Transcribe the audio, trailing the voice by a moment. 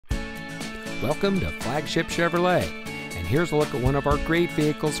Welcome to Flagship Chevrolet, and here's a look at one of our great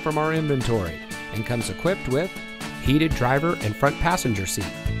vehicles from our inventory, and comes equipped with heated driver and front passenger seat,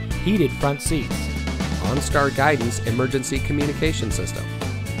 heated front seats, OnStar guidance emergency communication system,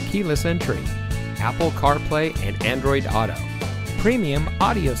 keyless entry, Apple CarPlay and Android Auto, premium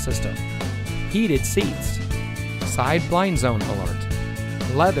audio system, heated seats, side blind zone alert,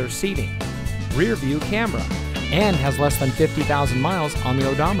 leather seating, rear view camera, and has less than 50,000 miles on the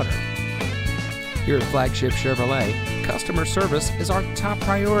odometer. Here at Flagship Chevrolet, customer service is our top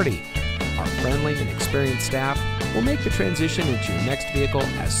priority. Our friendly and experienced staff will make the transition into your next vehicle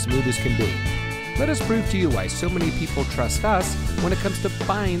as smooth as can be. Let us prove to you why so many people trust us when it comes to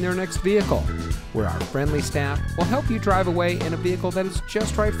buying their next vehicle, where our friendly staff will help you drive away in a vehicle that is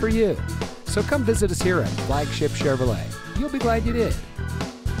just right for you. So come visit us here at Flagship Chevrolet. You'll be glad you did.